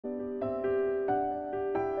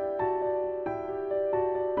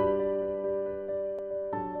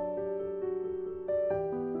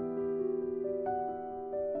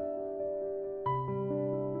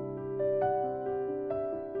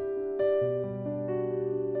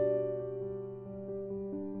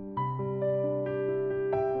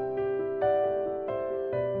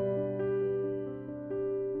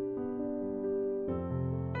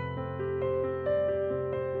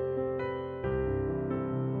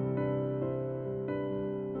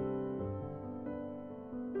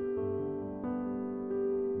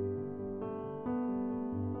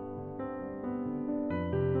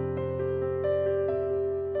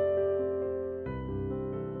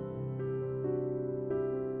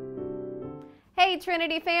Hey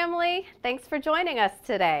Trinity family, thanks for joining us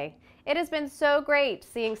today. It has been so great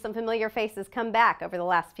seeing some familiar faces come back over the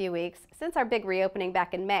last few weeks since our big reopening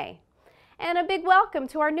back in May. And a big welcome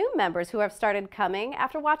to our new members who have started coming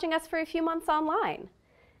after watching us for a few months online.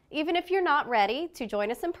 Even if you're not ready to join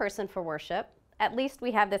us in person for worship, at least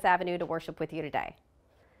we have this avenue to worship with you today.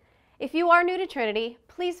 If you are new to Trinity,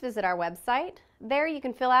 please visit our website. There you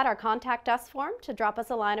can fill out our Contact Us form to drop us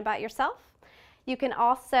a line about yourself. You can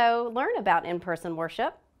also learn about in-person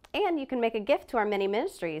worship, and you can make a gift to our many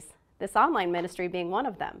ministries, this online ministry being one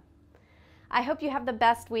of them. I hope you have the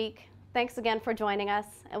best week. Thanks again for joining us,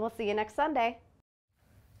 and we'll see you next Sunday.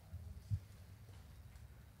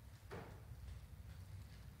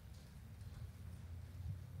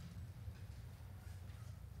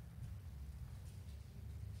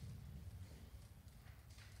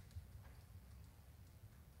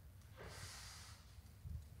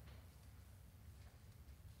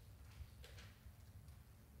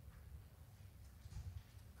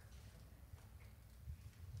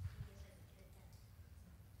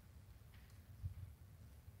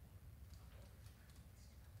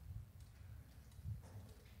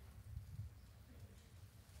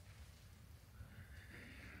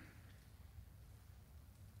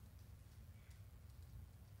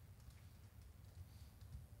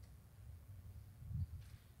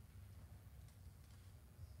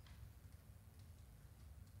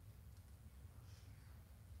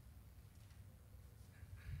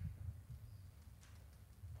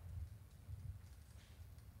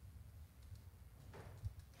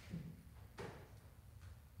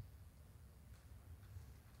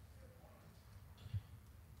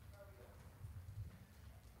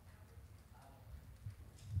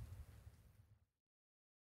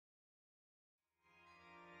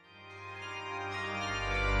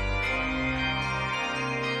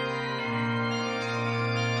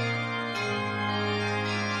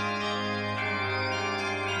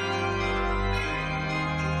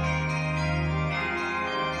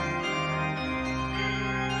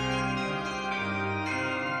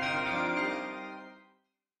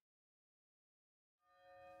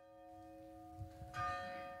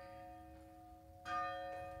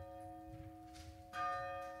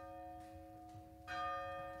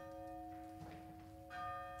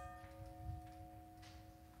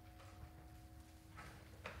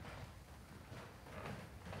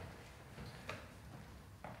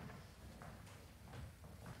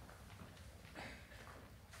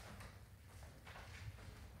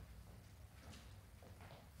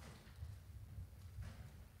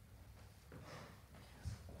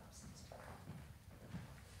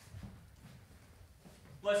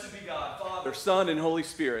 Blessed be God, Father, Son, and Holy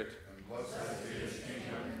Spirit. And blessed be his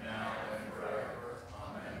kingdom now and forever.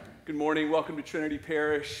 Amen. Good morning. Welcome to Trinity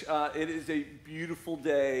Parish. It is a beautiful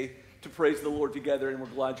day to praise the Lord together, and we're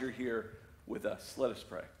glad you're here with us. Let us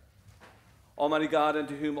pray. Almighty God,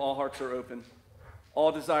 unto whom all hearts are open,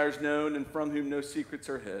 all desires known, and from whom no secrets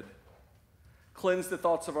are hid, cleanse the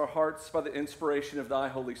thoughts of our hearts by the inspiration of thy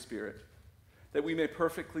Holy Spirit, that we may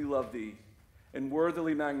perfectly love thee and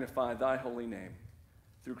worthily magnify thy holy name.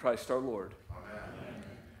 Through Christ our Lord. Amen.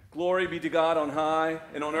 Glory be to God on high,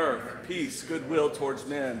 and on earth peace, goodwill towards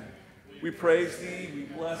men. We praise thee, we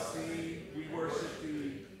bless thee, we worship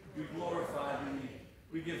thee, we glorify thee.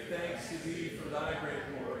 We give thanks to thee for thy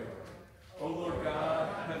great glory. O Lord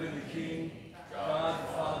God, heavenly King, God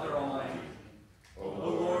the Father Almighty. O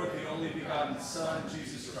Lord, the only begotten Son,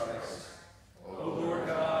 Jesus Christ. O Lord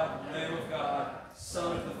God, Lamb of God,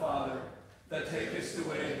 Son of the Father, that takest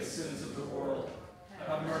away the sins of the world,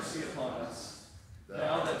 have mercy upon us.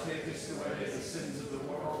 Thou that takest away the sins of the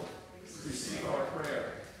world, receive our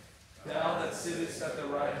prayer. Thou that sittest at the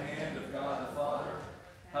right hand of God the Father,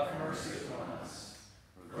 have mercy upon us.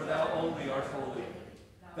 For thou only art holy.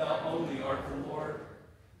 Thou only art the Lord.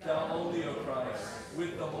 Thou only, O Christ,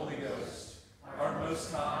 with the Holy Ghost, art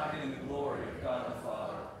most high in the glory of God the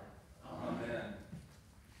Father. Amen.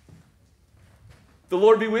 The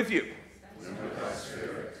Lord be with you. And with thy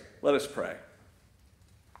spirit. Let us pray.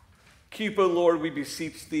 Keep, O Lord, we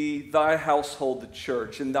beseech thee, thy household, the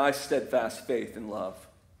church, in thy steadfast faith and love,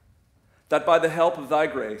 that by the help of thy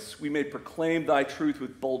grace we may proclaim thy truth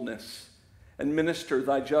with boldness and minister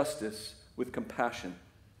thy justice with compassion.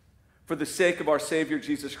 For the sake of our Savior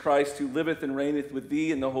Jesus Christ, who liveth and reigneth with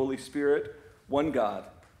thee in the Holy Spirit, one God,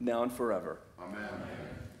 now and forever. Amen.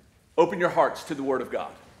 Open your hearts to the Word of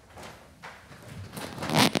God.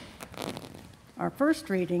 Our first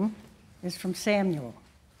reading is from Samuel.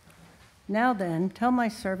 Now then, tell my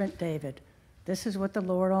servant David, this is what the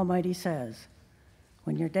Lord Almighty says.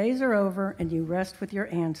 When your days are over and you rest with your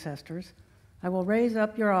ancestors, I will raise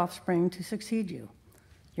up your offspring to succeed you,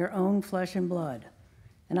 your own flesh and blood,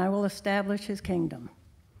 and I will establish his kingdom.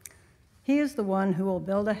 He is the one who will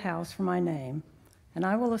build a house for my name, and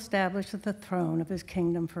I will establish the throne of his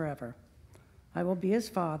kingdom forever. I will be his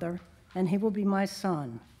father, and he will be my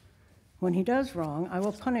son. When he does wrong, I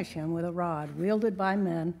will punish him with a rod wielded by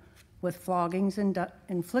men, with floggings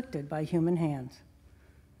inflicted by human hands.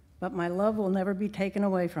 But my love will never be taken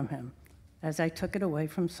away from him, as I took it away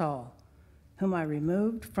from Saul, whom I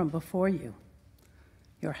removed from before you.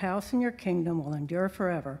 Your house and your kingdom will endure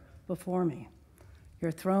forever before me.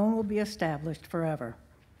 Your throne will be established forever.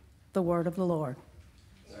 The word of the Lord.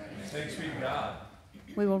 Thanks be to God.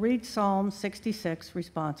 We will read Psalm 66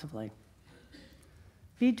 responsively.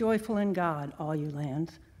 Be joyful in God, all you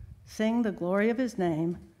lands. Sing the glory of his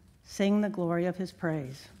name. Sing the glory of his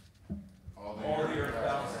praise. All the earth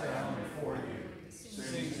bows down before you.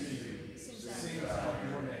 Sings to you. Sings out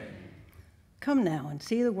your name. Come now and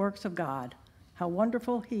see the works of God, how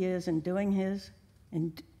wonderful he is in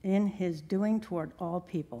his doing toward all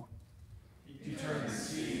people. He turned the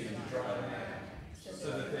sea into dry land,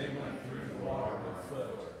 so that they went through the water with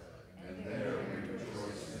foot, and there we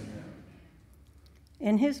rejoiced in him.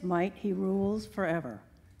 In his might he rules forever.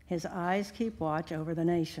 His eyes keep watch over the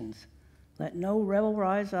nations. Let no rebel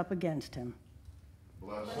rise up against him.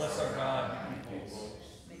 Bless our God, you peoples.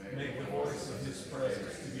 Make the voice of his praise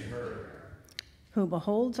to be heard. Who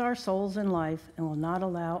beholds our souls in life and will not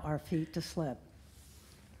allow our feet to slip.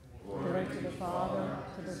 Glory to the Father,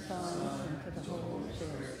 to the Son, and to the Holy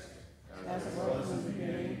Spirit, as it was in the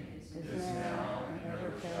beginning, is now, and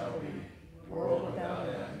ever shall be, world without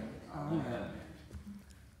end. Amen.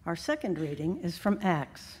 Our second reading is from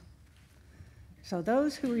Acts. So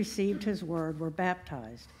those who received his word were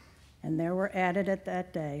baptized, and there were added at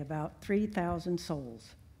that day about 3,000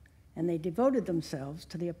 souls. And they devoted themselves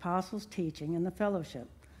to the apostles' teaching and the fellowship,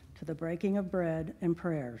 to the breaking of bread and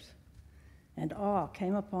prayers. And awe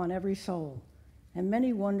came upon every soul, and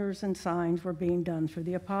many wonders and signs were being done through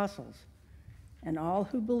the apostles. And all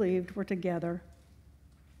who believed were together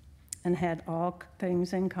and had all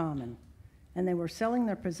things in common. And they were selling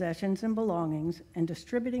their possessions and belongings and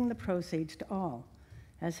distributing the proceeds to all,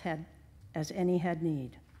 as any had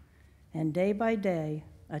need. And day by day,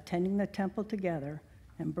 attending the temple together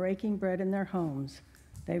and breaking bread in their homes,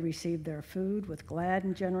 they received their food with glad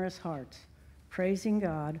and generous hearts, praising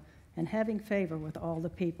God and having favor with all the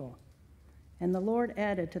people. And the Lord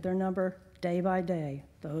added to their number day by day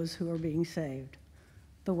those who were being saved.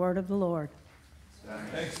 The word of the Lord.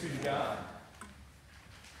 Thanks be to God.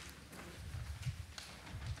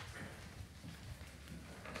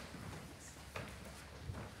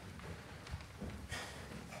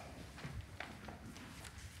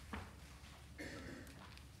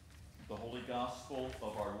 The Holy Gospel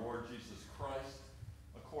of our Lord Jesus Christ,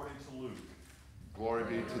 according to Luke. Glory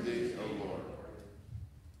be to thee, O Lord.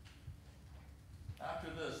 After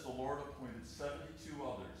this, the Lord appointed 72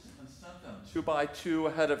 others and sent them 2 by 2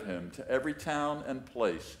 ahead of him to every town and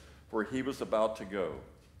place where he was about to go.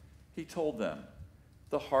 He told them,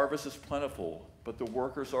 "The harvest is plentiful, but the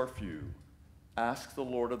workers are few. Ask the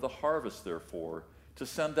Lord of the harvest, therefore, to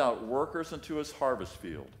send out workers into his harvest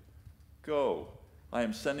field. Go, I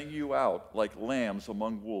am sending you out like lambs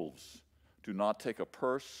among wolves. Do not take a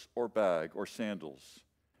purse or bag or sandals,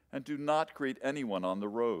 and do not greet anyone on the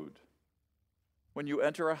road. When you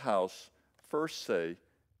enter a house, first say,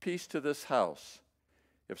 'Peace to this house.'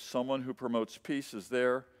 If someone who promotes peace is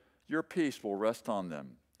there, your peace will rest on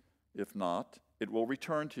them. If not, it will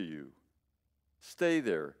return to you. Stay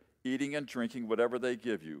there, eating and drinking whatever they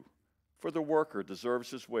give you, for the worker deserves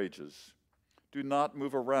his wages. Do not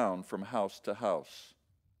move around from house to house.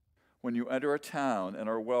 When you enter a town and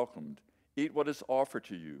are welcomed, eat what is offered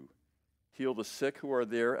to you. Heal the sick who are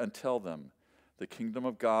there and tell them, 'The kingdom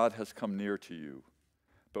of God has come near to you.'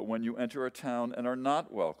 But when you enter a town and are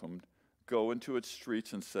not welcomed, go into its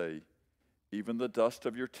streets and say, 'Even the dust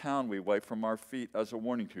of your town we wipe from our feet as a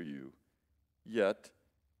warning to you.' Yet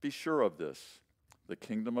be sure of this, the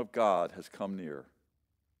kingdom of God has come near."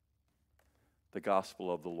 The Gospel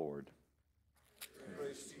of the Lord.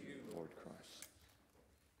 Praise to you, Lord Christ.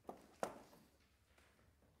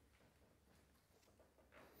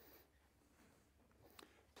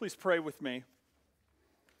 Please pray with me.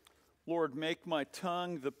 Lord, make my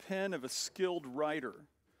tongue the pen of a skilled writer,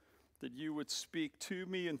 that you would speak to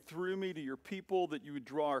me and through me to your people, that you would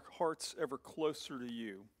draw our hearts ever closer to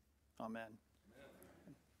you. Amen.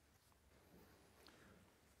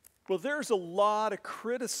 Well, there's a lot of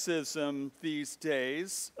criticism these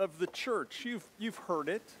days of the church. You've heard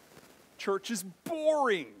it. Church is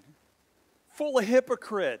boring, full of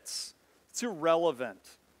hypocrites. It's irrelevant.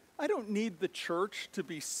 I don't need the church to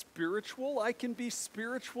be spiritual. I can be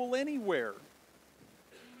spiritual anywhere.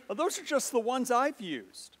 Those are just the ones I've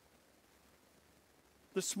used.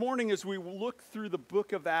 This morning, as we look through the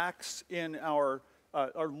book of Acts in our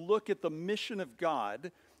look at the mission of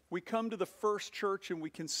God, we come to the first church and we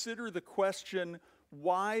consider the question,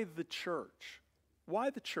 why the church? Why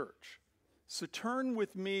the church? So turn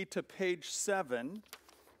with me to page 7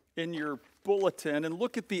 in your bulletin and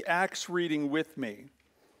look at the Acts reading with me.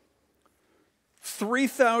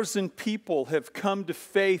 3,000 people have come to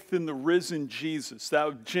faith in the risen Jesus.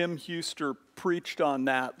 Jim Huster preached on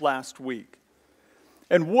that last week.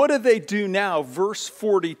 And what do they do now? Verse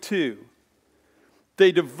 42.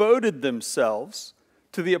 They devoted themselves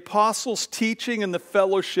to the apostles' teaching and the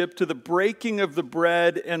fellowship, to the breaking of the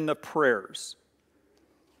bread and the prayers.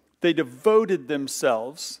 They devoted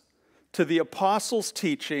themselves to the apostles'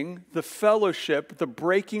 teaching, the fellowship, the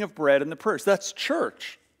breaking of bread and the prayers. That's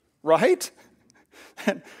church, right?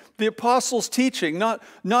 And the apostles' teaching,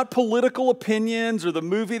 not political opinions or the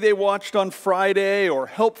movie they watched on Friday or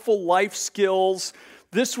helpful life skills.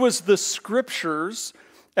 This was the scriptures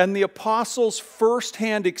and the apostles'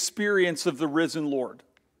 firsthand experience of the risen Lord.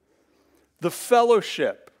 The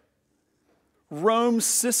fellowship. Rome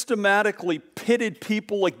systematically pitted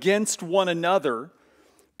people against one another,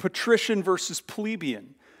 patrician versus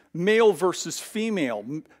plebeian, male versus female,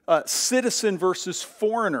 citizen versus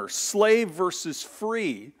foreigner, slave versus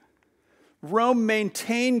free. Rome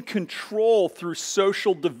maintained control through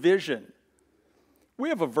social division. We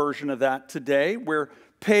have a version of that today where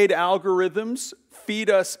paid algorithms feed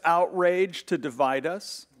us outrage to divide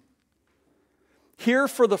us. Here,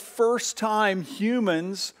 for the first time,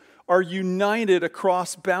 humans are united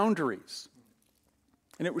across boundaries.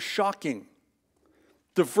 And it was shocking.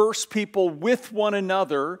 Diverse people with one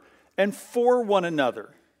another and for one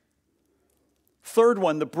another. Third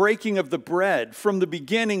one, the breaking of the bread. From the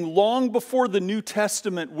beginning, long before the New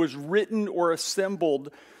Testament was written or assembled,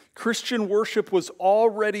 Christian worship was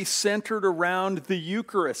already centered around the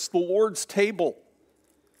Eucharist, the Lord's table.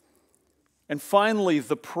 And finally,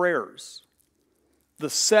 the prayers. The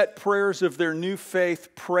set prayers of their new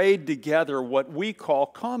faith prayed together what we call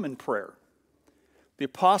common prayer. The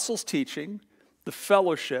apostles' teaching, the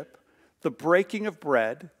fellowship, the breaking of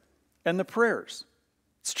bread, and the prayers.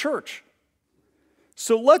 It's church.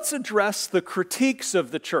 So let's address the critiques of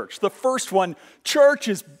the church. The first one, church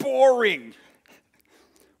is boring.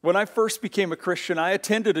 When I first became a Christian, I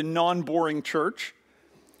attended a non-boring church.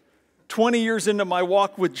 20 years into my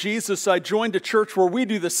walk with Jesus, I joined a church where we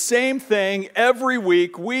do the same thing every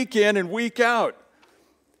week, week in and week out.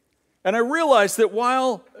 And I realized that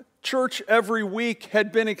while church every week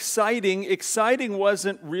had been exciting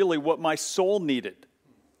wasn't really what my soul needed.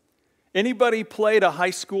 Anybody played a high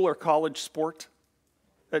school or college sport?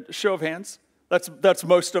 Show of hands. That's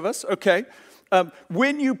most of us. Okay.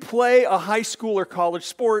 When you play a high school or college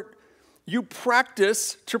sport, you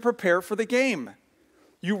practice to prepare for the game.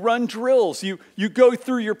 You run drills. You go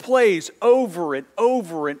through your plays over and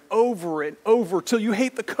over and over and over till you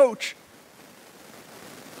hate the coach.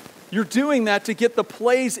 You're doing that to get the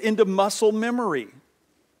plays into muscle memory.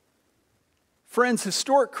 Friends,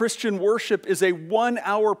 historic Christian worship is a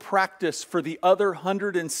 1-hour practice for the other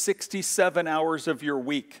 167 hours of your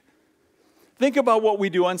week. Think about what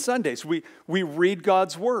we do on Sundays. We read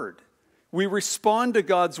God's Word. We respond to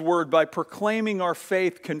God's Word by proclaiming our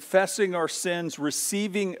faith, confessing our sins,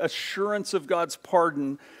 receiving assurance of God's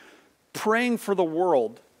pardon, praying for the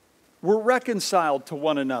world. We're reconciled to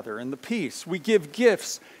one another in the peace. We give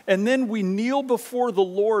gifts, and then we kneel before the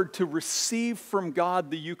Lord to receive from God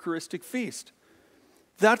the Eucharistic feast.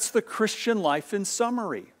 That's the Christian life in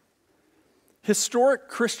summary. Historic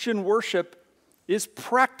Christian worship is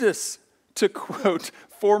practice, to quote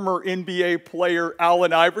former NBA player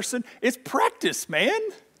Allen Iverson. It's practice, man.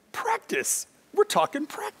 Practice. We're talking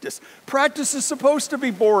practice. Practice is supposed to be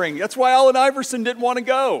boring. That's why Allen Iverson didn't want to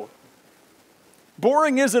go.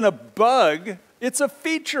 Boring isn't a bug, it's a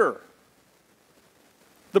feature.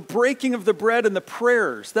 The breaking of the bread and the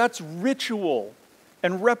prayers, that's ritual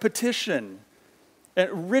and repetition.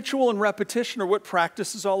 And ritual and repetition are what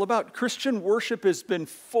practice is all about. Christian worship has been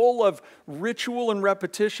full of ritual and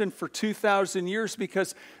repetition for 2,000 years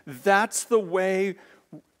because that's the way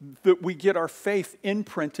that we get our faith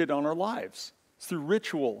imprinted on our lives. It's through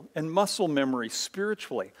ritual and muscle memory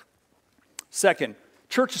spiritually. Second,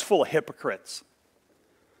 church is full of hypocrites.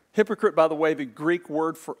 Hypocrite, by the way, the Greek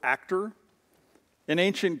word for actor. In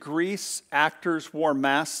ancient Greece, actors wore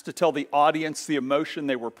masks to tell the audience the emotion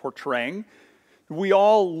they were portraying. We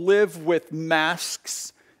all live with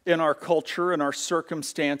masks in our culture and our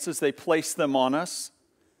circumstances. They place them on us.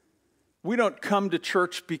 We don't come to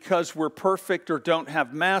church because we're perfect or don't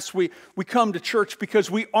have Mass. We come to church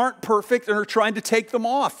because we aren't perfect and are trying to take them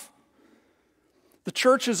off. The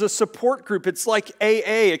church is a support group. It's like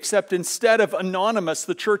AA, except instead of anonymous,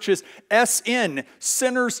 the church is SN,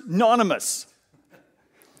 Sinners Anonymous.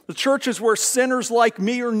 The church is where sinners like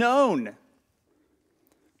me are known.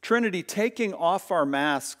 Trinity, taking off our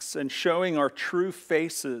masks and showing our true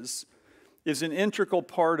faces is an integral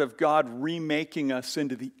part of God remaking us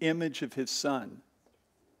into the image of His Son.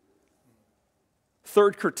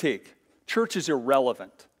 Third critique, church is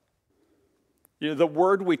irrelevant. The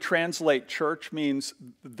word we translate church means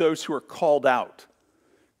those who are called out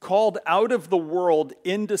of the world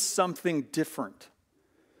into something different.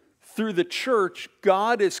 Through the church,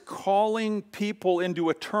 God is calling people into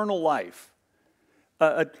eternal life,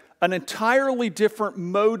 an entirely different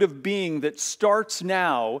mode of being that starts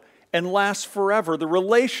now and lasts forever, the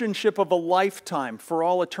relationship of a lifetime for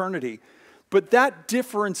all eternity. But that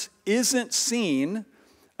difference isn't seen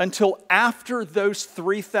until after those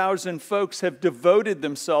 3,000 folks have devoted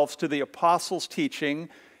themselves to the apostles' teaching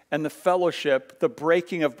and the fellowship, the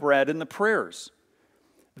breaking of bread and the prayers.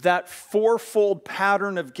 That fourfold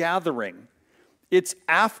pattern of gathering, it's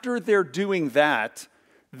after they're doing that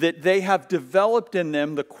they have developed in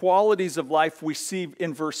them the qualities of life we see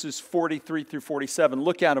in verses 43 through 47.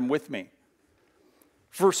 Look at them with me.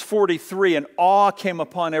 Verse 43, and awe came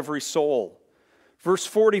upon every soul. Verse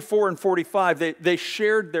 44 and 45, they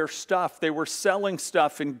shared their stuff. They were selling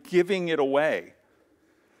stuff and giving it away.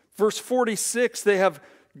 Verse 46, they have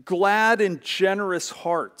glad and generous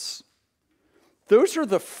hearts. Those are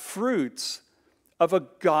the fruits of a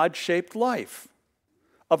God-shaped life,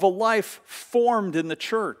 of a life formed in the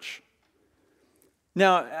church.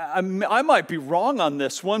 Now, I might be wrong on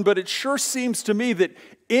this one, but it sure seems to me that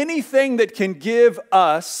anything that can give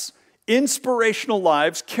us inspirational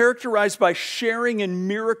lives characterized by sharing in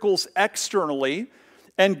miracles externally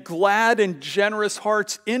and glad and generous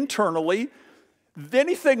hearts internally,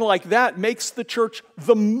 anything like that makes the church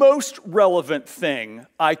the most relevant thing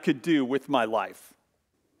I could do with my life.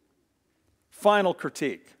 Final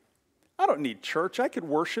critique. I don't need church. I could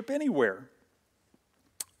worship anywhere.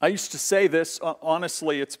 I used to say this,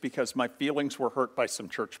 honestly, it's because my feelings were hurt by some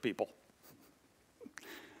church people.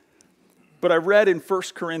 But I read in 1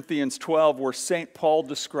 Corinthians 12 where St. Paul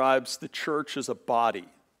describes the church as a body,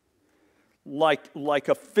 like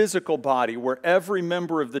a physical body where every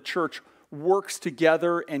member of the church works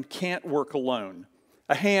together and can't work alone.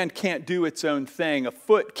 A hand can't do its own thing. A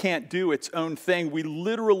foot can't do its own thing. We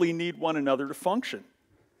literally need one another to function.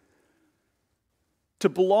 To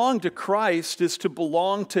belong to Christ is to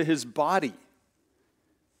belong to His body.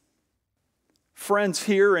 Friends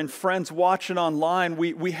here and friends watching online,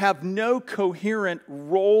 we have no coherent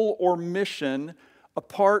role or mission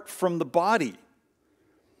apart from the body.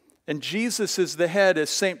 And Jesus is the head. As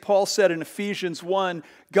St. Paul said in Ephesians 1,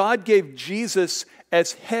 God gave Jesus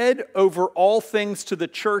as head over all things to the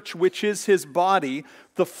church, which is His body,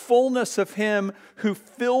 the fullness of Him who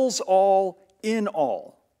fills all in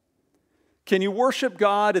all. Can you worship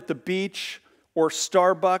God at the beach or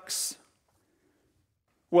Starbucks?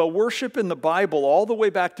 Well, worship in the Bible, all the way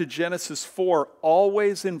back to Genesis 4,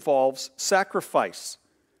 always involves sacrifice.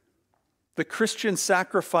 The Christian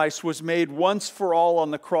sacrifice was made once for all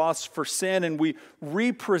on the cross for sin, and we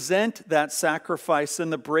represent that sacrifice in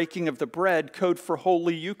the breaking of the bread, code for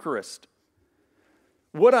Holy Eucharist.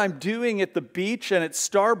 What I'm doing at the beach and at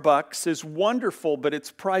Starbucks is wonderful, but it's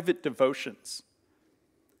private devotions.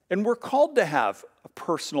 And we're called to have a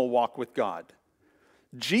personal walk with God.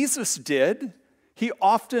 Jesus did. He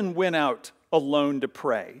often went out alone to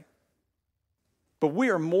pray. But we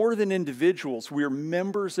are more than individuals. We are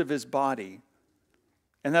members of His body.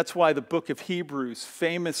 And that's why the book of Hebrews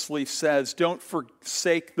famously says, don't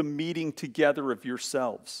forsake the meeting together of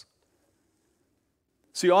yourselves.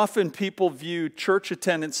 See, often people view church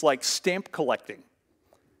attendance like stamp collecting.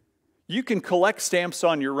 You can collect stamps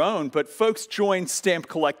on your own, but folks join stamp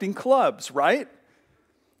collecting clubs, right?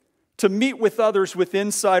 To meet with others with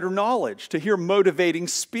insider knowledge, to hear motivating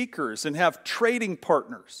speakers and have trading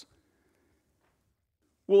partners.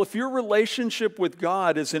 Well, if your relationship with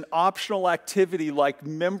God is an optional activity like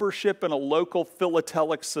membership in a local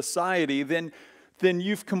philatelic society, then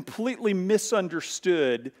you've completely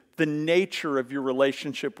misunderstood the nature of your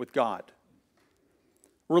relationship with God.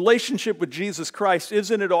 Relationship with Jesus Christ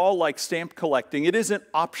isn't at all like stamp collecting. It isn't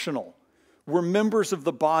optional. We're members of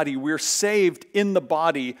the body. We're saved in the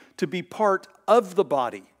body to be part of the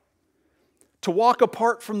body. To walk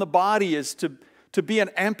apart from the body is to to be an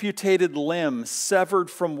amputated limb severed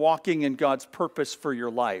from walking in God's purpose for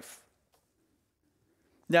your life.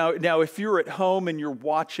 Now, if you're at home and you're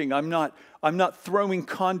watching, I'm not throwing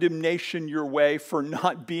condemnation your way for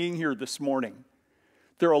not being here this morning.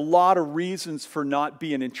 There are a lot of reasons for not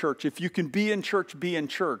being in church. If you can be in church, be in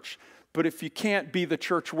church. But if you can't, be the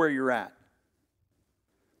church where you're at.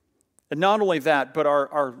 And not only that, but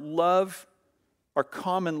our love, our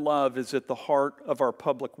common love is at the heart of our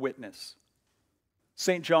public witness.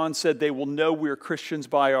 St. John said they will know we're Christians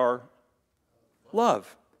by our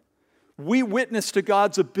love. We witness to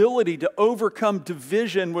God's ability to overcome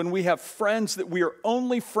division when we have friends that we are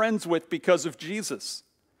only friends with because of Jesus.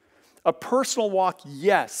 A personal walk,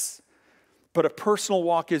 yes, but a personal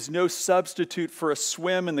walk is no substitute for a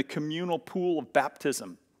swim in the communal pool of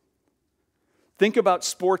baptism. Think about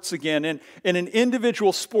sports again. In an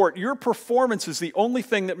individual sport, your performance is the only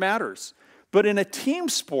thing that matters. But in a team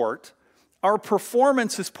sport, our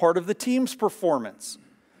performance is part of the team's performance.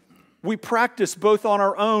 We practice both on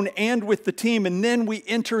our own and with the team, and then we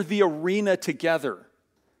enter the arena together.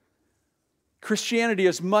 Christianity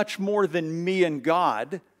is much more than me and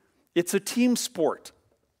God. It's a team sport.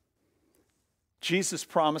 Jesus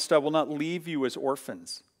promised, I will not leave you as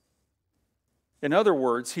orphans. In other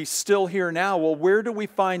words, he's still here now. Well, where do we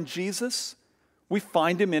find Jesus? We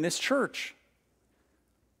find him in his church.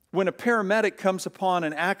 When a paramedic comes upon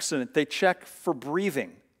an accident, they check for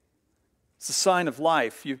breathing. It's a sign of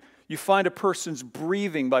life. You find a person's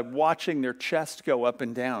breathing by watching their chest go up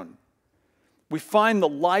and down. We find the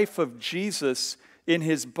life of Jesus in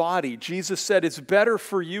his body. Jesus said, it's better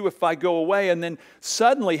for you if I go away. And then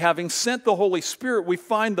suddenly, having sent the Holy Spirit, we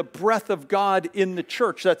find the breath of God in the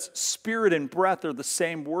church. That's spirit and breath are the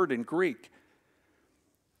same word in Greek.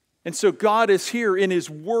 And so God is here in his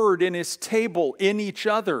word, in his table, in each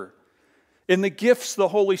other, in the gifts the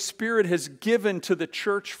Holy Spirit has given to the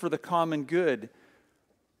church for the common good.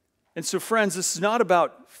 And so, friends, this is not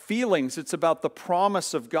about feelings, it's about the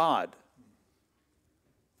promise of God.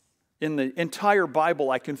 In the entire Bible,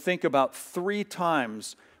 I can think about 3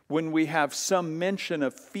 times when we have some mention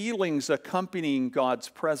of feelings accompanying God's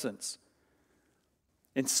presence.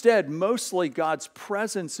 Instead, mostly God's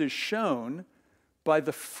presence is shown by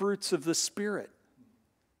the fruits of the Spirit.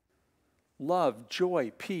 Love,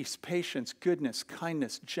 joy, peace, patience, goodness,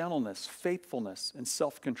 kindness, gentleness, faithfulness, and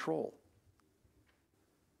self-control.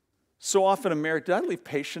 So often in marriage, did I leave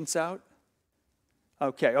patience out?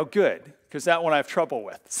 Okay, oh good, because that one I have trouble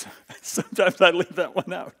with. Sometimes I leave that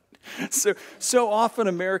one out. So often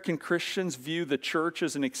American Christians view the church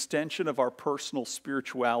as an extension of our personal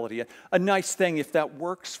spirituality. A nice thing if that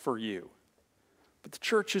works for you. But the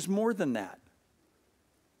church is more than that.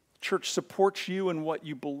 The church supports you in what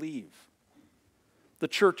you believe. The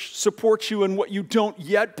church supports you in what you don't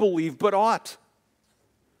yet believe but ought.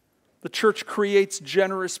 The church creates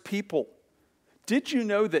generous people. Did you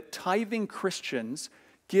know that tithing Christians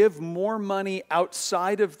give more money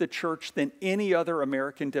outside of the church than any other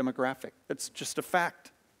American demographic? That's just a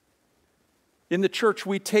fact. In the church,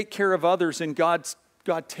 we take care of others and God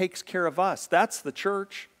takes care of us. That's the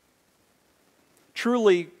church.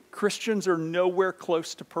 Truly, Christians are nowhere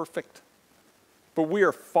close to perfect, but we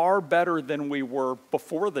are far better than we were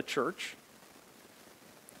before the church.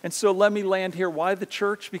 And so let me land here. Why the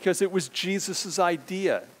church? Because it was Jesus'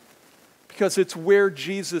 idea. Because it's where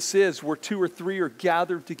Jesus is, where 2 or 3 are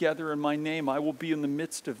gathered together in my name, I will be in the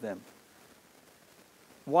midst of them.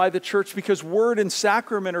 Why the church? Because word and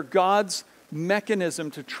sacrament are God's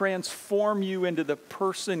mechanism to transform you into the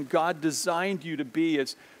person God designed you to be.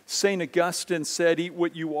 As St. Augustine said, eat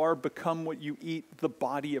what you are, become what you eat, the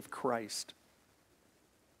body of Christ.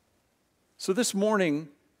 So this morning,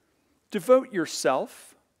 devote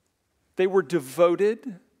yourself. They were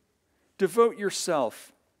devoted. Devote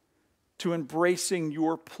yourself to embracing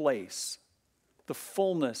your place, the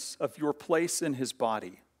fullness of your place in his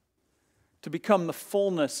body, to become the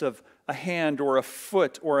fullness of a hand or a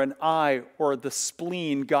foot or an eye or the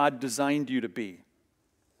spleen God designed you to be.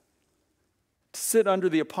 To sit under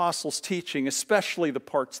the apostles' teaching, especially the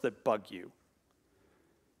parts that bug you.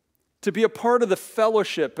 To be a part of the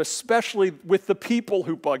fellowship, especially with the people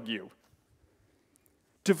who bug you.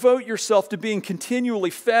 Devote yourself to being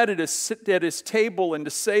continually fed at his table and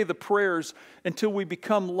to say the prayers until we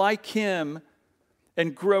become like him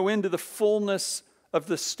and grow into the fullness of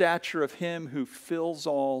the stature of him who fills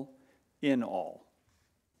all in all.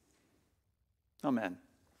 Amen.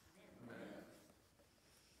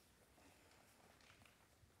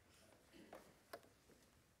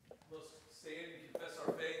 Let's stand and confess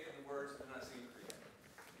our faith in the words of the Nicene Creed.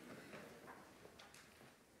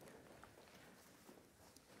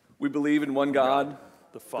 We believe in one God,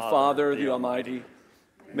 the Father, the Almighty,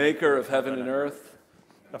 maker of heaven and earth,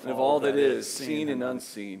 and of all that is seen and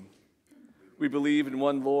unseen. We believe in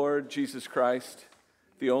one Lord, Jesus Christ,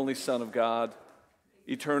 the only Son of God,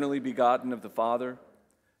 eternally begotten of the Father,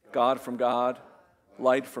 God from God,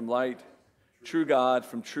 light from light, true God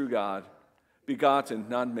from true God, begotten,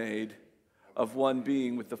 not made, of one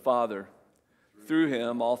being with the Father. Through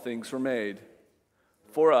him all things were made.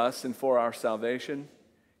 For us and for our salvation,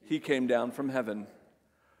 he came down from heaven.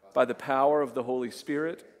 By the power of the Holy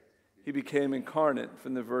Spirit, he became incarnate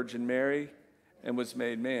from the Virgin Mary and was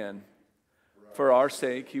made man. For our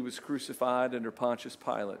sake, he was crucified under Pontius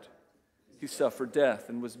Pilate. He suffered death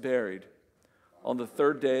and was buried. On the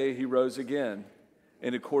third day, he rose again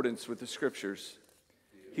in accordance with the Scriptures.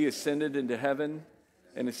 He ascended into heaven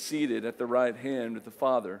and is seated at the right hand of the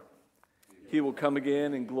Father. He will come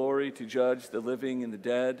again in glory to judge the living and the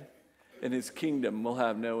dead, and his kingdom will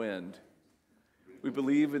have no end. We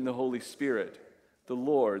believe in the Holy Spirit, the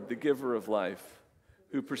Lord, the giver of life,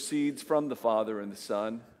 who proceeds from the Father and the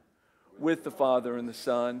Son. With the Father and the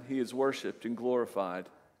Son, he is worshiped and glorified.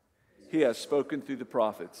 He has spoken through the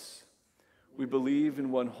prophets. We believe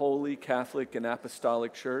in one holy, Catholic, and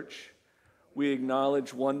apostolic church. We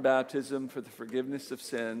acknowledge one baptism for the forgiveness of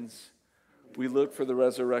sins. We look for the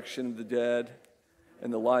resurrection of the dead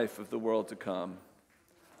and the life of the world to come.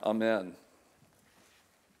 Amen.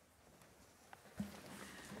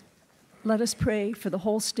 Let us pray for the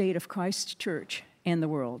whole state of Christ's church and the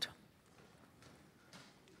world.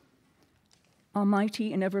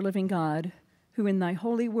 Almighty and ever-living God, who in thy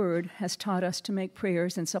holy word has taught us to make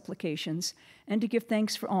prayers and supplications and to give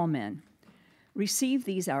thanks for all men, receive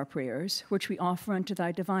these our prayers, which we offer unto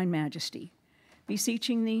thy divine majesty,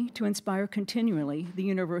 beseeching thee to inspire continually the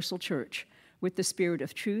universal church with the spirit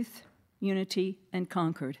of truth, unity, and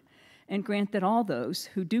concord, and grant that all those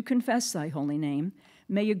who do confess thy holy name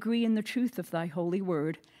may agree in the truth of thy holy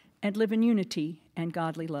word and live in unity and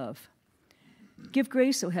godly love. Give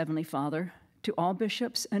grace, O Heavenly Father, to all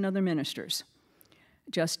bishops and other ministers,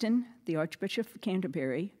 Justin, the Archbishop of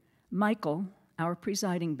Canterbury, Michael, our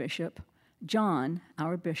presiding bishop, John,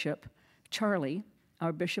 our bishop, Charlie,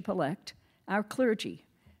 our bishop-elect, our clergy,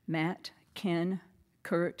 Matt, Ken,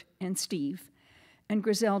 Kurt, and Steve, and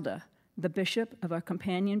Griselda, the bishop of our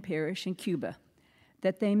companion parish in Cuba,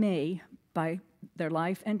 that they may, by their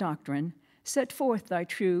life and doctrine, set forth thy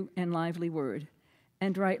true and lively word,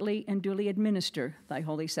 and rightly and duly administer thy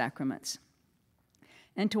holy sacraments.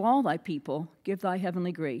 And to all thy people give thy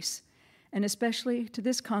heavenly grace, and especially to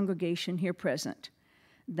this congregation here present,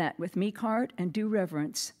 that with meek heart and due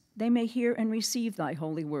reverence they may hear and receive thy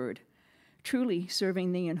holy word, truly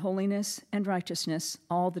serving thee in holiness and righteousness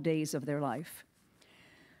all the days of their life.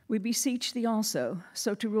 We beseech thee also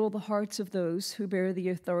so to rule the hearts of those who bear the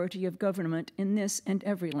authority of government in this and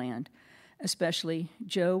every land, especially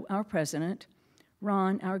Joe, our president,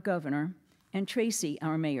 Ron, our governor, and Tracy,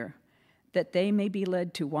 our mayor, that they may be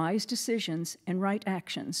led to wise decisions and right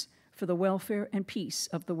actions for the welfare and peace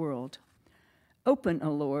of the world. Open,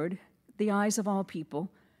 O Lord, the eyes of all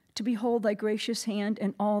people, to behold thy gracious hand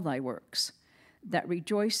and all thy works, that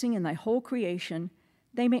rejoicing in thy whole creation,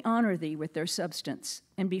 they may honor thee with their substance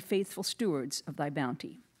and be faithful stewards of thy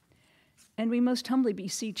bounty. And we most humbly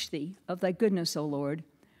beseech thee of thy goodness, O Lord,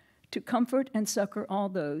 to comfort and succor all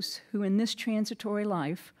those who in this transitory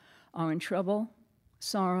life are in trouble,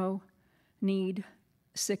 sorrow, need,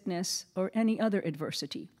 sickness, or any other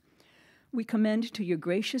adversity. We commend to your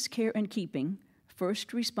gracious care and keeping first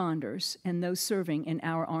responders and those serving in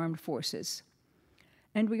our armed forces.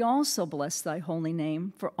 And we also bless thy holy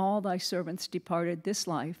name for all thy servants departed this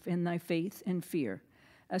life in thy faith and fear,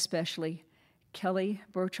 especially Kelly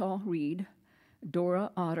Birchall Reed,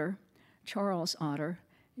 Dora Otter, Charles Otter,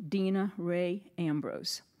 Dina Ray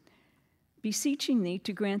Ambrose, beseeching thee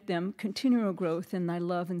to grant them continual growth in thy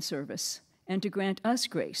love and service, and to grant us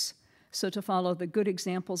grace, so to follow the good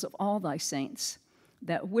examples of all thy saints,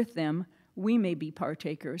 that with them we may be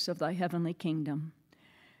partakers of thy heavenly kingdom.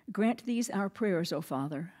 Grant these our prayers, O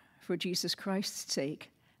Father, for Jesus Christ's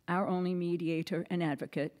sake, our only mediator and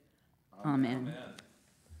advocate. Amen.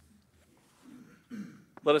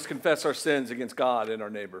 Let us confess our sins against God and our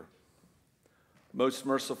neighbor. Most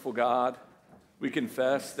merciful God, we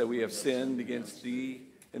confess that we have sinned against thee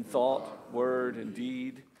in thought, word, and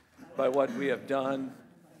deed, by what we have done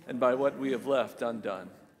and by what we have left undone.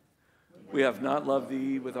 We have not loved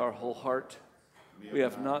thee with our whole heart. We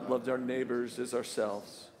have not loved our neighbors as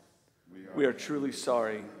ourselves. We are truly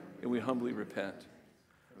sorry, and we humbly repent.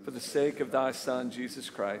 For the sake of thy Son, Jesus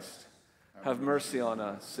Christ, have mercy on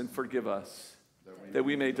us and forgive us, that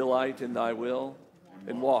we may delight in thy will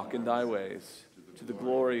and walk in thy ways, to the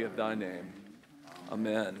glory of thy name.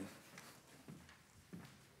 Amen.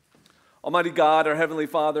 Almighty God, our heavenly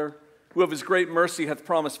Father, who of his great mercy hath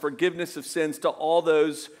promised forgiveness of sins to all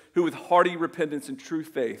those who with hearty repentance and true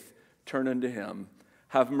faith turn unto him,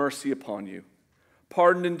 have mercy upon you,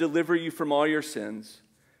 pardon and deliver you from all your sins,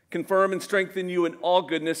 confirm and strengthen you in all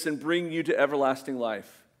goodness, and bring you to everlasting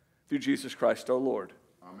life, through Jesus Christ our Lord.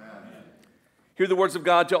 Amen. Hear the words of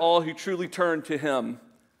God to all who truly turn to him.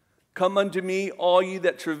 Come unto me, all ye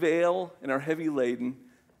that travail and are heavy laden,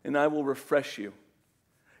 and I will refresh you.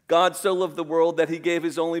 God so loved the world that he gave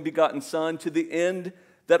his only begotten Son, to the end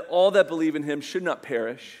that all that believe in him should not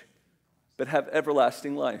perish, but have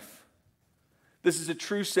everlasting life. This is a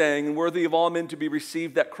true saying and worthy of all men to be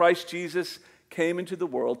received, that Christ Jesus came into the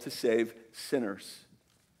world to save sinners.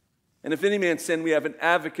 And if any man sin, we have an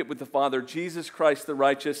advocate with the Father, Jesus Christ the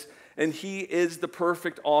righteous, and he is the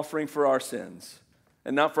perfect offering for our sins,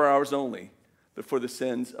 and not for ours only, but for the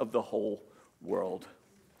sins of the whole world.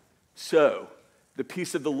 So, the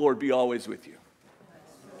peace of the Lord be always with you.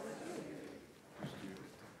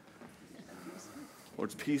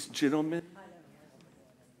 Lord's peace, gentlemen.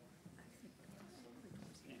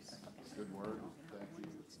 Good word.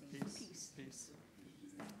 Thank you.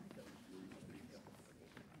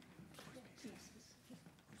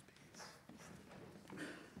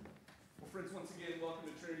 Well, friends, once again, welcome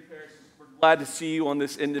to Trinity Parish. We're glad to see you on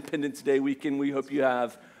this Independence Day weekend. We hope you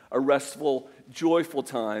have a restful, joyful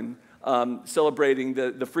time celebrating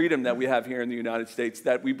the freedom that we have here in the United States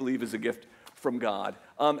that we believe is a gift from God.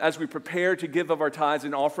 As we prepare to give of our tithes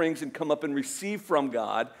and offerings and come up and receive from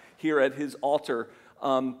God here at his altar,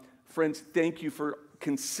 friends, thank you for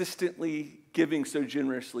consistently giving so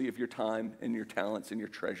generously of your time and your talents and your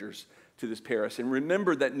treasures to this parish. And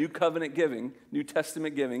remember that New Covenant giving, New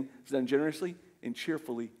Testament giving, is done generously and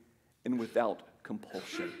cheerfully and without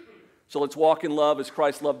compulsion. So let's walk in love as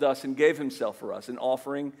Christ loved us and gave himself for us, an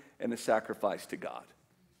offering and a sacrifice to God.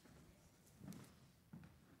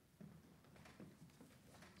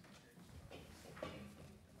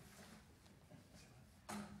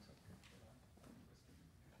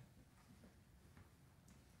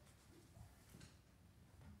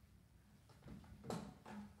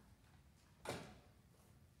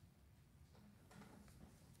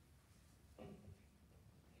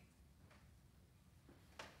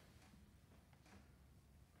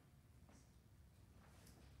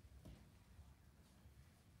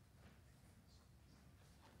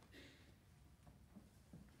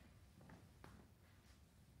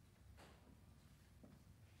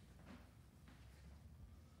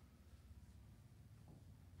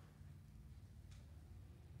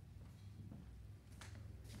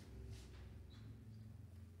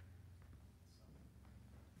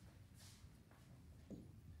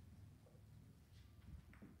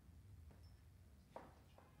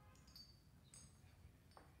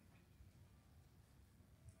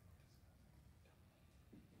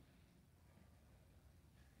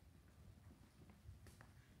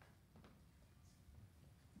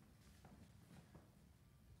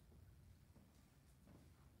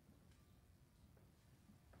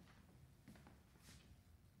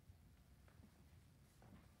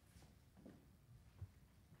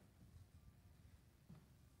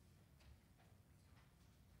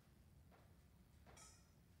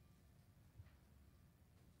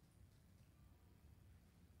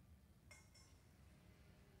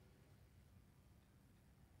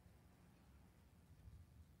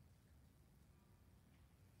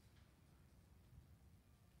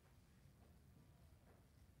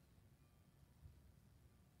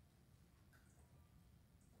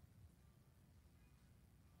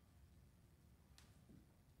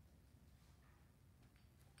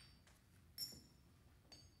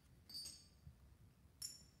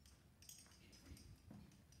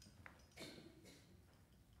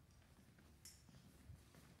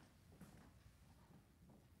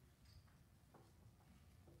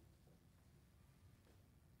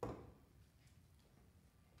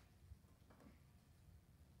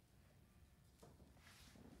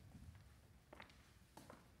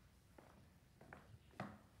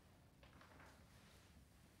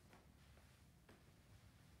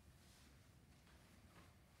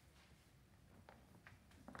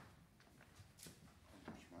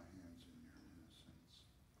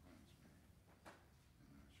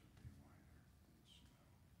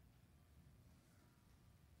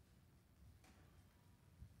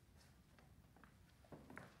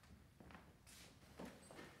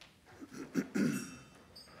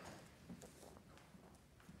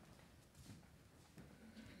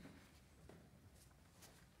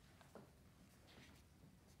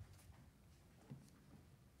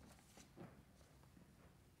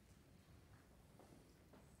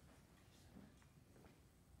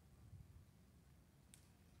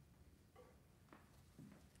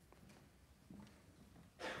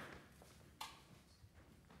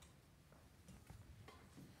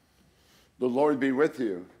 The Lord be with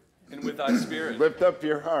you. And with thy spirit. Lift up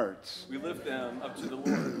your hearts. We lift them up to the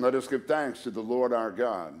Lord. Let us give thanks to the Lord our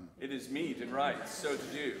God. It is meet and right so to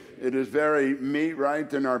do. It is very meet,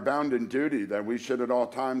 right, and our bounden duty that we should at all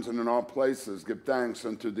times and in all places give thanks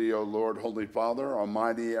unto thee, O Lord, Holy Father,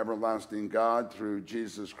 Almighty, everlasting God, through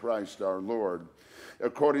Jesus Christ our Lord,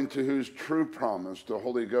 according to whose true promise the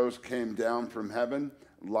Holy Ghost came down from heaven,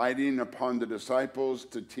 lighting upon the disciples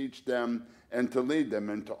to teach them and to lead them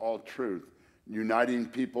into all truth, uniting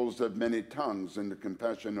peoples of many tongues in the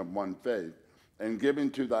confession of one faith, and giving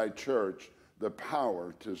to thy church the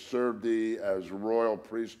power to serve thee as royal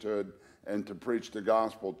priesthood and to preach the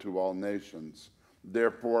gospel to all nations.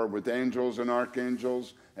 Therefore, with angels and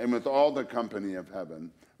archangels and with all the company of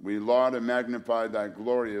heaven, we laud and magnify thy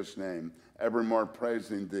glorious name, evermore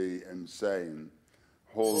praising thee and saying,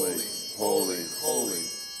 Holy, holy, holy,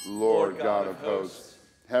 Lord God of hosts,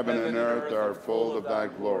 heaven and earth are full of thy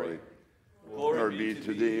glory. Glory be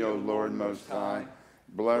to thee, O Lord Most High.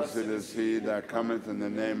 Blessed is he that cometh in the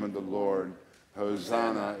name of the Lord.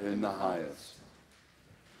 Hosanna in the highest.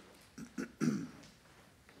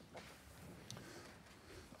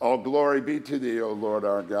 All glory be to thee, O Lord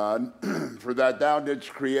our God, for that thou didst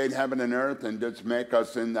create heaven and earth and didst make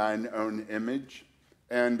us in thine own image,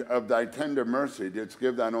 and of thy tender mercy didst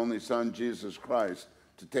give thine only Son, Jesus Christ,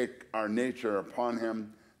 to take our nature upon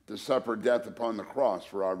him, to suffer death upon the cross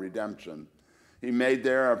for our redemption. He made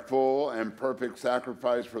there a full and perfect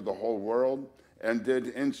sacrifice for the whole world, and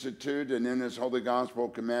did institute and in his holy gospel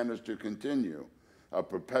command us to continue a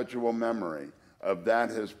perpetual memory of that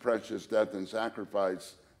his precious death and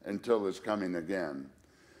sacrifice until his coming again.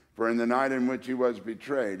 For in the night in which he was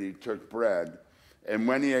betrayed, he took bread, and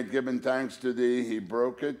when he had given thanks to thee, he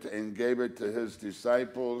broke it and gave it to his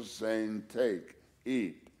disciples, saying, Take,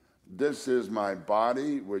 eat. This is my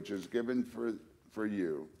body, which is given for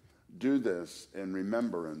you. Do this in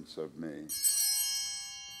remembrance of me.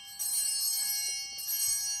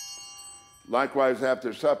 Likewise,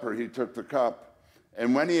 after supper, he took the cup,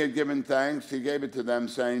 and when he had given thanks, he gave it to them,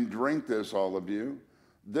 saying, Drink this, all of you.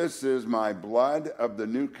 This is my blood of the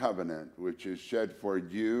new covenant, which is shed for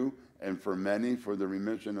you and for many for the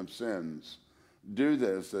remission of sins. Do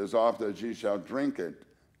this as oft as ye shall drink it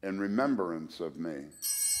in remembrance of me.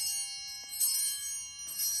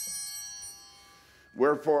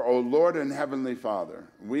 Wherefore, O Lord and Heavenly Father,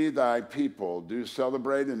 we thy people do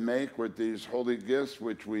celebrate and make with these holy gifts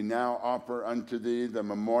which we now offer unto thee the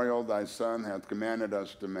memorial thy Son hath commanded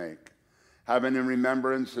us to make, having in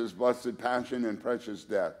remembrance his blessed passion and precious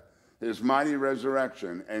death, his mighty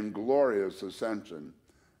resurrection and glorious ascension,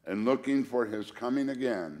 and looking for his coming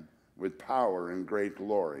again with power and great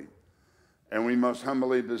glory. And we most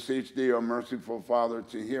humbly beseech thee, O merciful Father,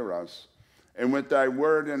 to hear us, and with thy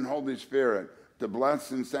word and Holy Spirit, to bless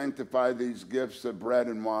and sanctify these gifts of bread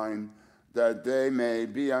and wine, that they may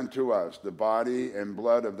be unto us the body and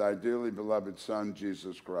blood of thy dearly beloved Son,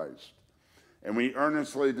 Jesus Christ. And we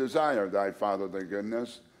earnestly desire thy fatherly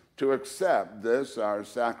goodness to accept this, our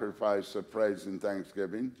sacrifice of praise and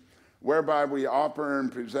thanksgiving, whereby we offer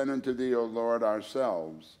and present unto thee, O Lord,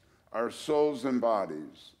 ourselves, our souls and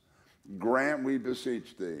bodies. Grant, we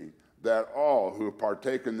beseech thee, that all who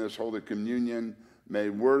partake in this holy communion may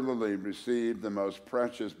worthily receive the most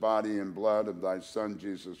precious body and blood of thy Son,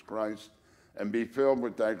 Jesus Christ, and be filled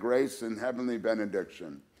with thy grace and heavenly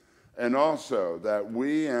benediction. And also that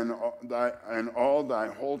we and all thy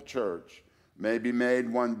whole church may be made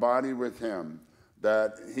one body with him,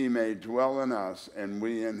 that he may dwell in us and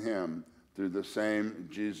we in him, through the same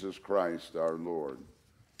Jesus Christ our Lord,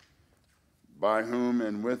 by whom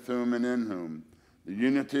and with whom and in whom the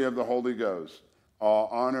unity of the Holy Ghost, all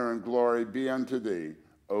honor and glory be unto thee,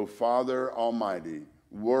 O Father Almighty,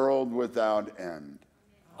 world without end.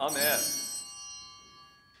 Amen.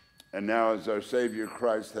 And now, as our Savior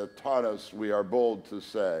Christ hath taught us, we are bold to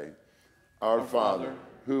say, Our Father,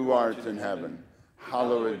 who art in heaven,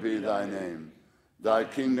 hallowed be thy name. Thy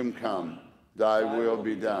kingdom come, thy will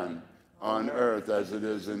be done, on earth as it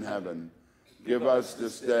is in heaven. Give us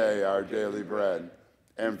this day our daily bread,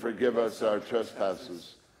 and forgive us our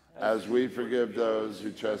trespasses, as we forgive those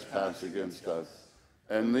who trespass against us.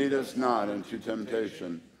 And lead us not into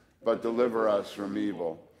temptation, but deliver us from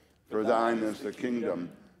evil. For thine is the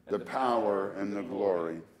kingdom, the power, and the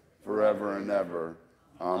glory, forever and ever.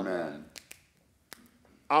 Amen.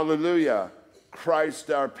 Alleluia.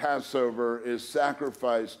 Christ our Passover is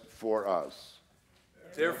sacrificed for us.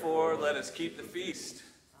 Therefore, let us keep the feast.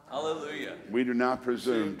 Alleluia. We do not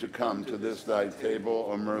presume to come to this thy table,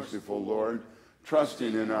 O merciful Lord,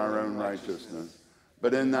 trusting in our own righteousness,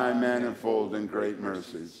 but in thy manifold and great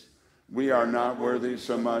mercies. We are not worthy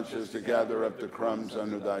so much as to gather up the crumbs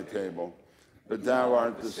under thy table. But thou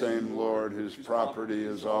art the same Lord, whose property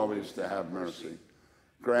is always to have mercy.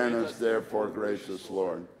 Grant us, therefore, gracious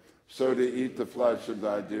Lord, so to eat the flesh of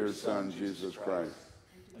thy dear Son, Jesus Christ,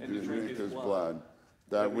 and to drink his blood,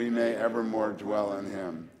 that we may evermore dwell in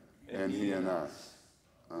him, and he in us.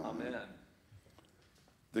 Amen.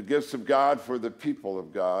 The gifts of God for the people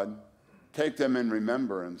of God, take them in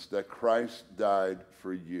remembrance that Christ died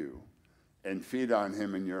for you, and feed on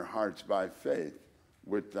him in your hearts by faith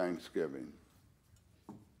with thanksgiving.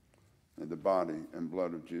 And the body and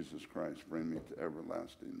blood of Jesus Christ bring me to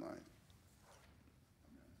everlasting life.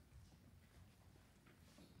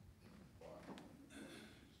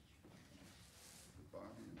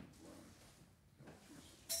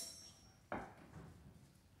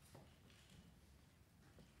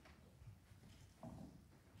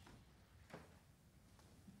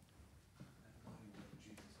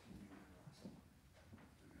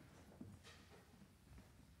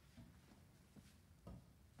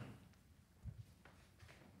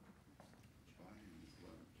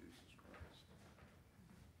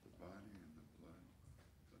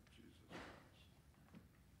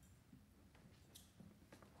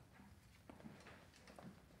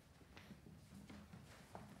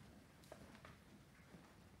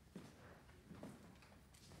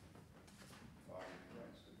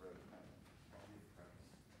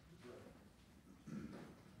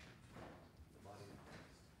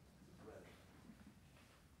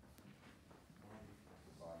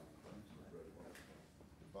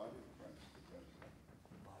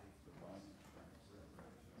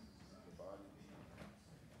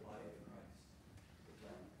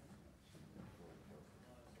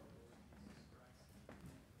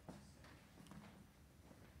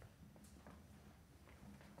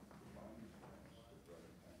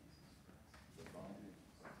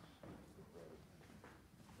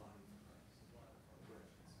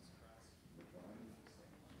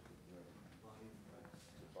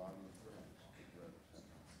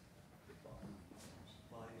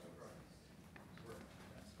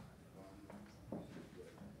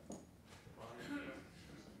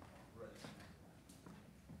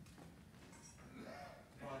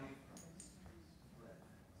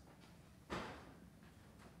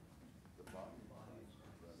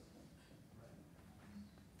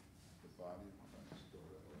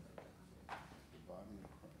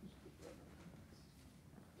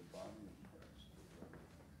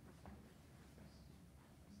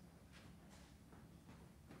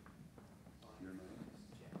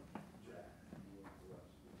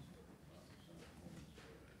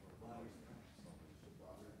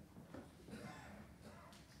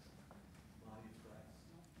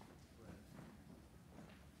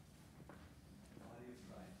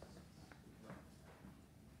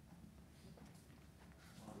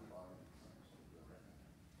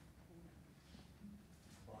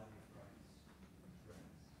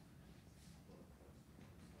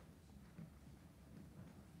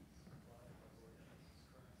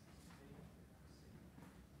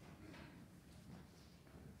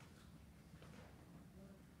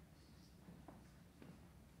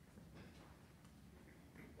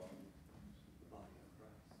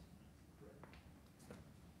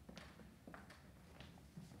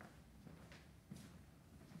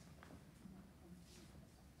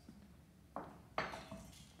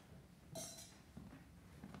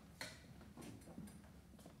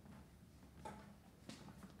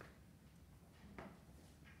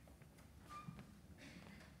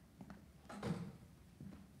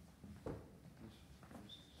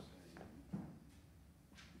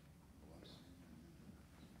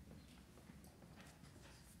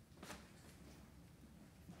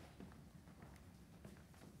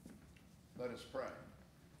 Let us pray.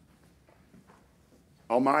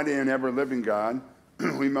 Almighty and ever-living God,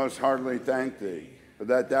 we most heartily thank thee for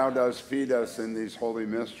that thou dost feed us in these holy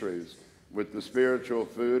mysteries with the spiritual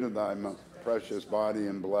food of thy precious body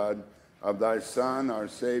and blood of thy Son, our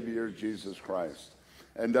Savior, Jesus Christ,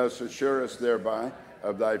 and dost assure us thereby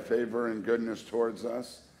of thy favor and goodness towards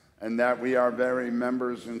us, and that we are very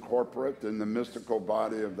members incorporate in the mystical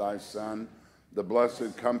body of thy Son, the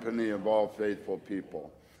blessed company of all faithful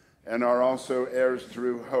people, and are also heirs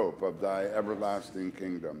through hope of thy everlasting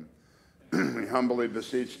kingdom. We humbly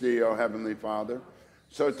beseech thee, O Heavenly Father,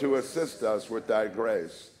 so to assist us with thy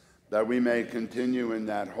grace, that we may continue in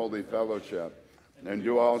that holy fellowship and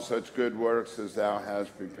do all such good works as thou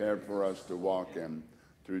hast prepared for us to walk in,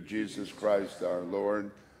 through Jesus Christ our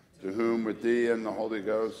Lord, to whom with thee and the Holy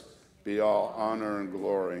Ghost be all honor and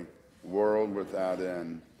glory, world without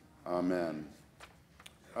end. Amen.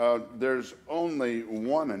 There's only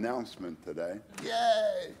one announcement today.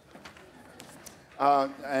 Yay!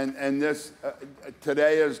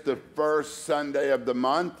 Today is the first Sunday of the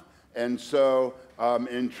month, and so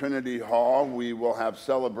in Trinity Hall we will have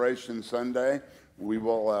Celebration Sunday. We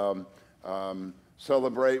will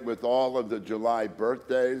celebrate with all of the July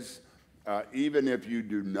birthdays. Even if you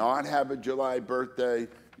do not have a July birthday,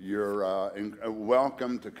 you're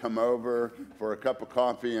welcome to come over for a cup of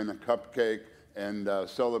coffee and a cupcake and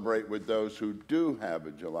celebrate with those who do have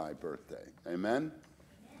a July birthday. Amen?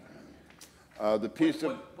 The piece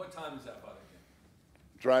of what time is that, Father?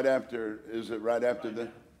 it's right after. Is it right after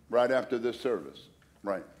the service?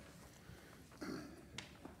 Right.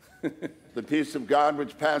 The peace of God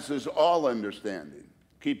which passes all understanding.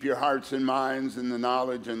 Keep your hearts and minds in the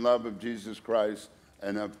knowledge and love of Jesus Christ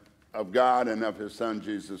and of God and of his Son,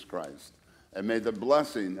 Jesus Christ. And may the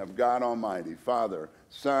blessing of God Almighty, Father,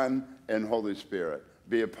 Son, and Holy Spirit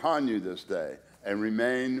be upon you this day and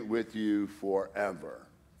remain with you forever.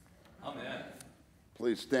 Amen.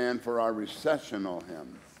 Please stand for our recessional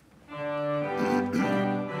hymn.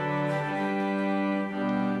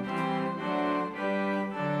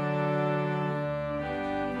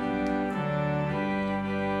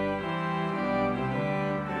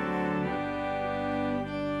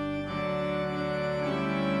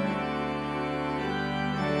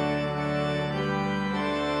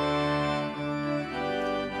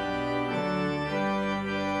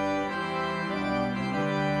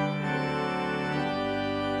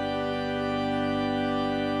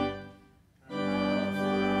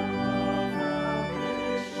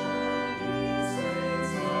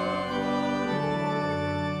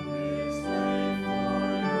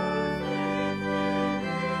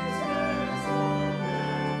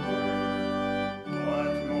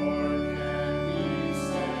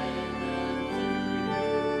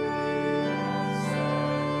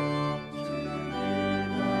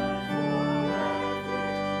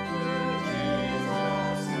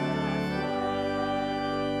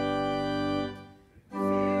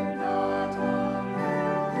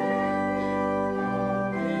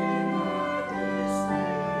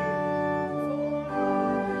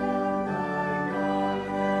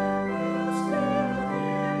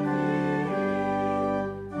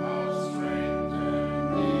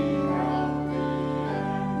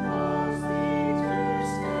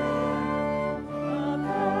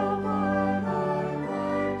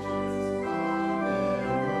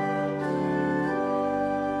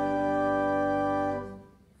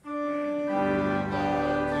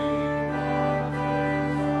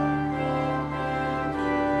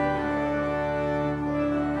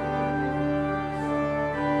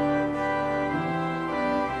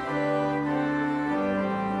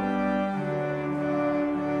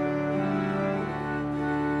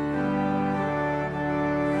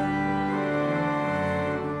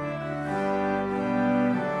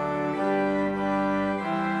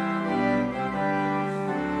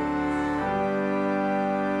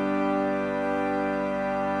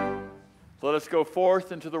 Let us go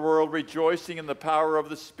forth into the world rejoicing in the power of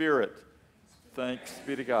the Spirit. Thanks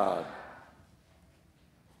be to God.